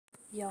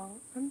Y'all,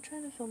 I'm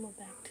trying to film a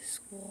back to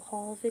school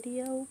haul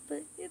video,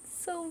 but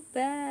it's so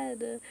bad.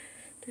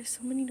 There's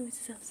so many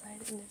noises outside,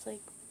 and there's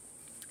like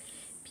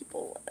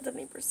people at the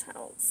neighbor's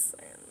house,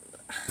 and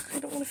I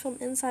don't want to film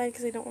inside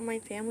because I don't want my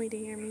family to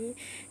hear me,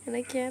 and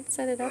I can't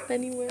set it up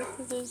anywhere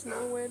because there's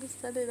nowhere to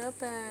set it up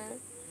at.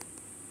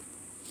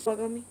 Bug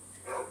on me?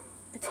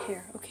 It's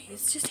hair. Okay,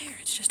 it's just hair.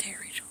 It's just hair,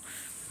 Rachel.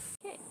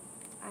 Okay,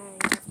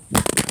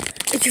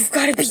 you've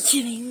got to be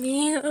kidding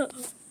me.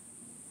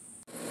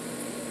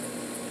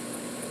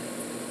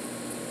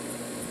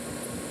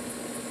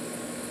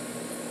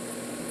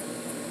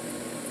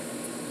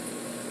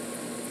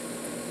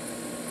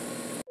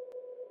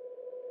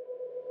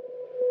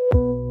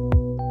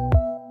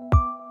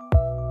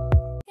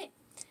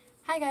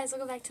 Hi guys,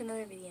 welcome back to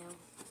another video.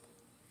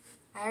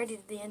 I already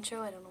did the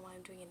intro, I don't know why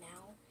I'm doing it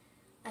now.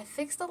 I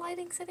fixed the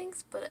lighting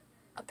settings, but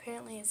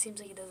apparently it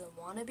seems like it doesn't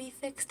want to be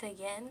fixed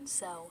again,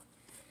 so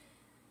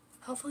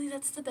hopefully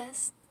that's the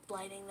best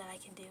lighting that I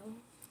can do.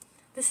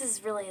 This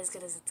is really as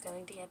good as it's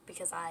going to get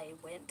because I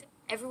went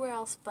everywhere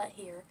else but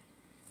here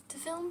to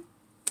film,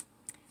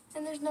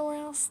 and there's nowhere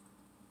else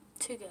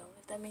to go,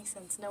 if that makes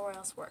sense. Nowhere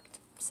else worked.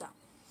 So,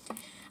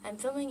 I'm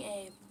filming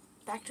a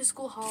back to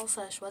school haul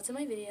 / what's in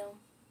my video.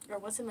 Or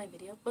what's in my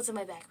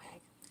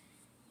backpack.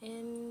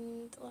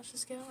 And let's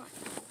just get on.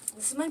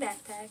 This is my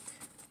backpack.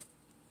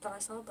 Thought I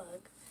saw a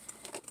bug.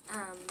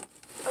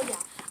 Oh yeah,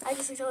 I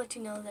just like to let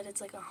you know that it's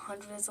like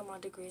 100 and some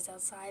odd degrees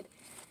outside.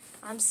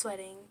 I'm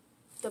sweating.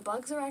 The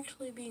bugs are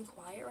actually being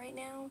quiet right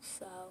now,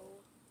 so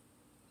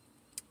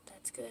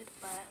that's good,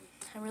 but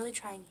I'm really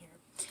trying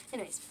here.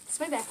 Anyways, this is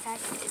my backpack.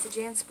 It's a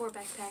JanSport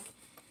backpack.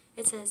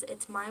 It says,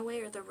 "It's my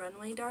way or the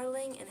runway,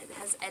 darling," and it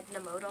has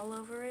Edna Mode all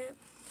over it.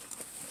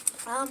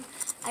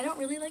 I don't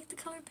really like the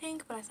color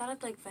pink, but I thought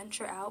I'd like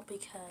venture out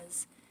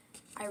because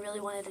I really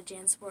wanted a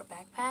JanSport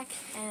backpack,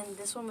 and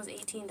this one was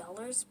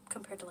 $18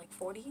 compared to like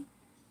 $40.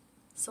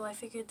 So I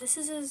figured this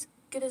is as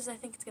good as I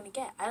think it's gonna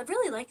get. I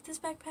really like this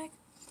backpack.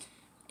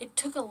 It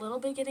took a little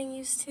bit getting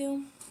used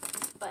to,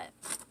 but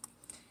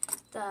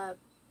the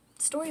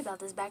story about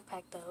this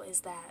backpack though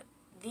is that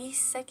the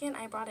second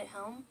I brought it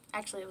home,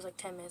 actually it was like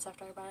 10 minutes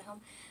after I brought it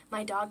home,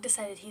 my dog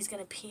decided he's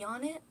gonna pee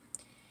on it.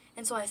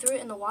 And so I threw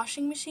it in the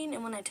washing machine,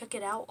 and when I took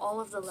it out, all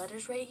of the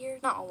letters right here,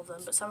 not all of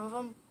them, but some of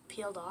them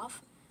peeled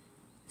off.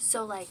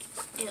 So, like,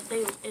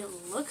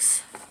 it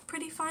looks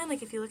pretty fine.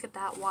 Like, if you look at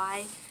that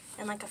Y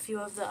and, like, a few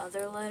of the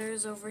other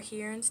letters over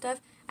here and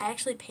stuff, I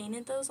actually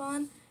painted those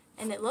on,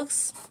 and it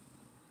looks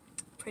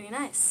pretty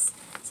nice.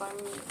 So I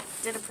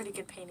did a pretty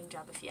good painting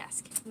job, if you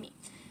ask me.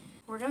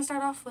 We're going to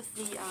start off with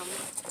the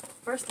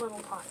first little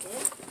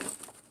pocket.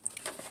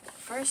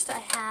 First, I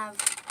have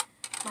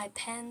my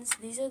pens.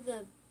 These are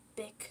the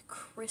Bic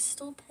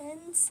crystal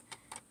pens,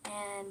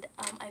 and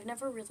I've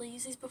never really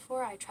used these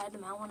before. I tried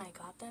them out when I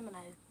got them and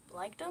I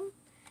liked them,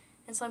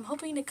 and so I'm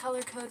hoping to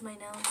color code my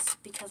notes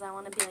because I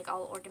want to be like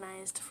all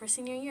organized for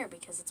senior year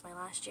because it's my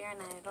last year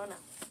and I don't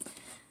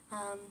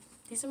know.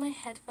 These are my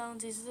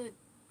headphones. These are the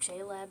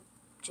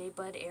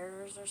J-Bud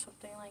Errors or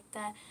something like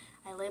that.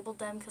 I labeled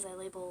them because I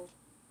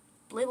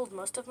labeled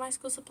most of my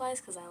school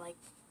supplies because I like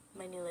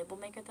my new label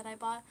maker that I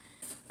bought.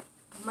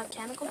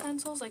 Mechanical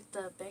pencils, like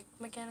the Bic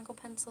mechanical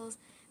pencils,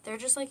 they're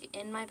just like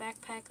in my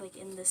backpack, like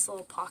in this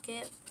little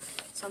pocket,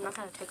 so I'm not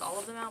going to take all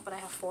of them out, but I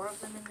have 4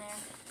 of them in there.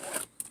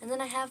 And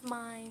then I have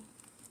my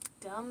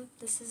gum.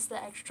 This is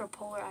the extra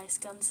polar ice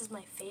gum. This is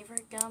my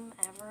favorite gum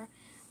ever,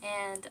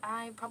 and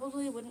I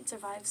probably wouldn't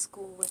survive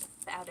school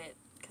without it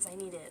because I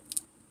need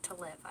it to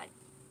live.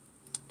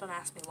 Don't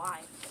ask me why.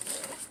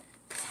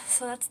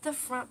 So that's the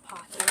front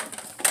pocket.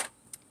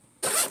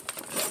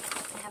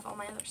 I have all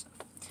my other stuff.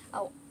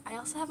 Oh, I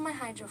also have my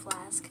hydro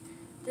flask.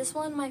 This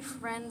one my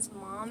friend's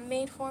mom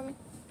made for me.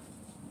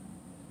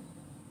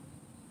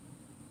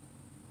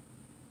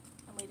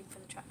 I'm waiting for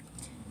the truck.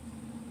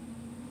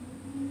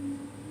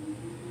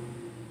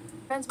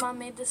 Friend's mom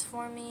made this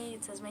for me.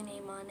 It says my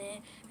name on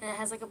it, and it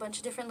has like a bunch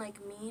of different like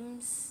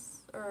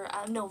memes or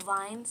no,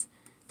 vines.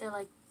 They're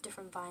like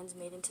different vines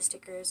made into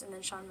stickers, and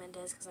then Shawn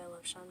Mendes because I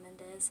love Shawn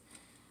Mendes.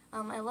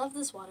 I love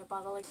this water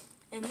bottle.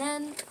 And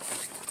then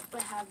I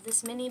have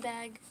this mini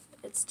bag.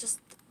 It's just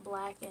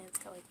black and it's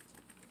got like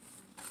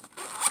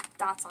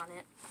dots on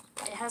it.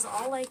 It has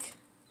all like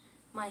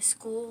my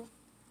school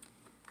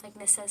like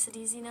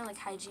necessities, you know, like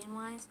hygiene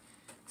wise.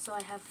 So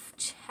I have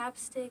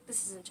chapstick.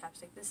 This isn't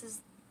chapstick. This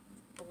is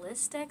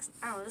Blistex.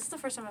 I don't know. This is the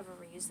first time I've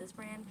ever used this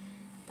brand,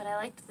 but I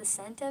liked the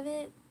scent of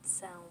it,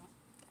 so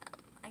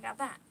I got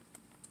that.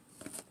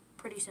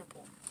 Pretty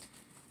simple.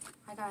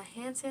 I got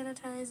hand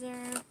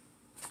sanitizer.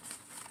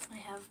 I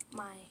have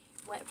my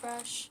wet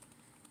brush.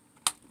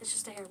 It's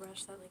just a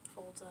hairbrush that like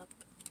folds up.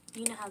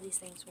 You know how these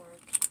things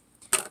work.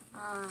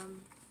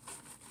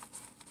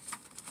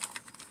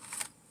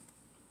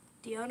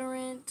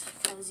 Deodorant,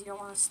 because you don't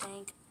want to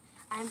stink.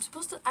 I was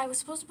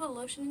supposed to put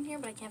lotion in here,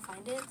 but I can't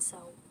find it,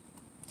 so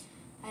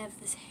I have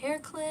this hair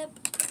clip,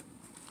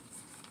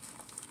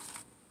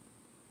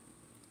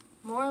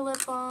 more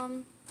lip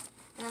balm,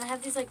 and then I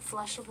have these like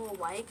flushable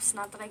wipes.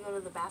 Not that I go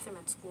to the bathroom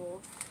at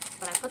school,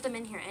 but I put them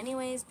in here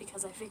anyways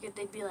because I figured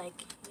they'd be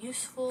like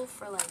useful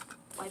for like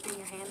wiping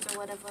your hands or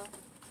whatever.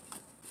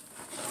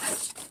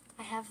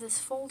 I have this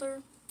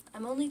folder.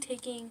 I'm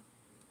taking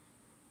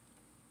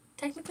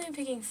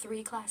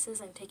 3 classes.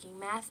 I'm taking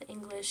math,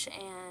 English,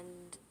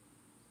 and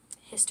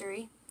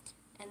history.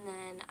 And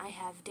then I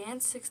have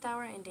dance 6th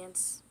hour and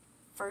dance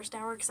 1st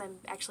hour because I'm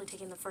actually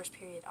taking the first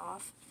period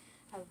off.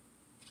 I'm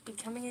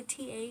becoming a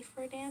TA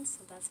for dance,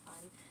 so that's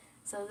fun.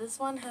 So this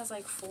one has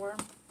like 4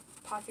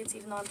 pockets,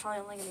 even though I'm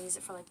probably only going to use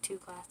it for like 2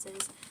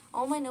 classes.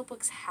 All my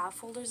notebooks have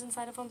folders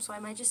inside of them, so I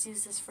might just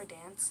use this for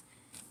dance,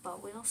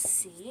 but we'll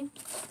see.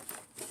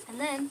 And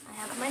then I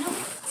have my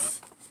notebooks.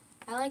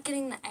 I like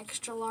getting the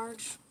extra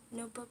large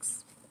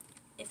notebooks,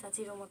 if that's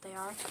even what they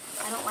are.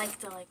 I don't like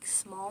the like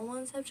small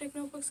 1 subject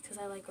notebooks because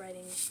I like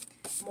writing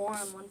more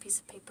on one piece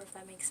of paper, if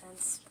that makes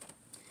sense.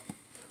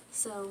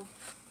 So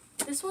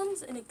this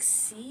one's an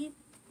Exceed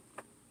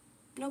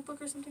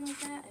notebook or something like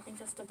that. I think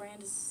that's the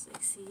brand is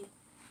Exceed.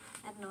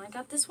 I don't know. I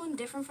got this one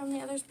different from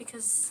the others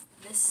because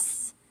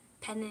this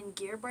Pen and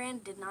Gear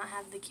brand did not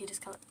have the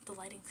cutest color. The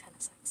lighting's kind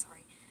of sucks.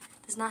 Sorry.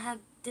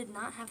 Did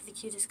not have the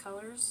cutest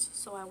colors,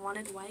 so I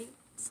wanted white.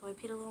 So I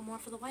paid a little more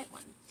for the white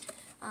one.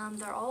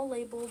 They're all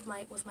labeled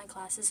with my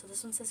classes. So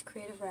this one says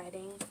creative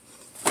writing,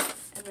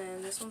 and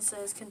then this one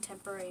says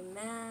contemporary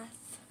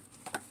math,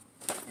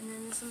 and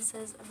then this one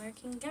says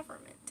American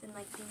government in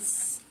like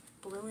these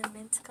blue and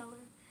mint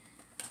color.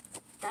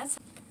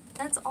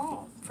 That's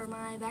all for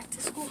my back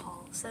to school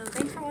haul. So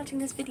thanks for watching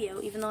this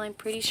video, even though I'm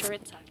pretty sure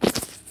it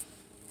sucks.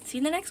 See you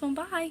in the next one.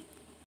 Bye!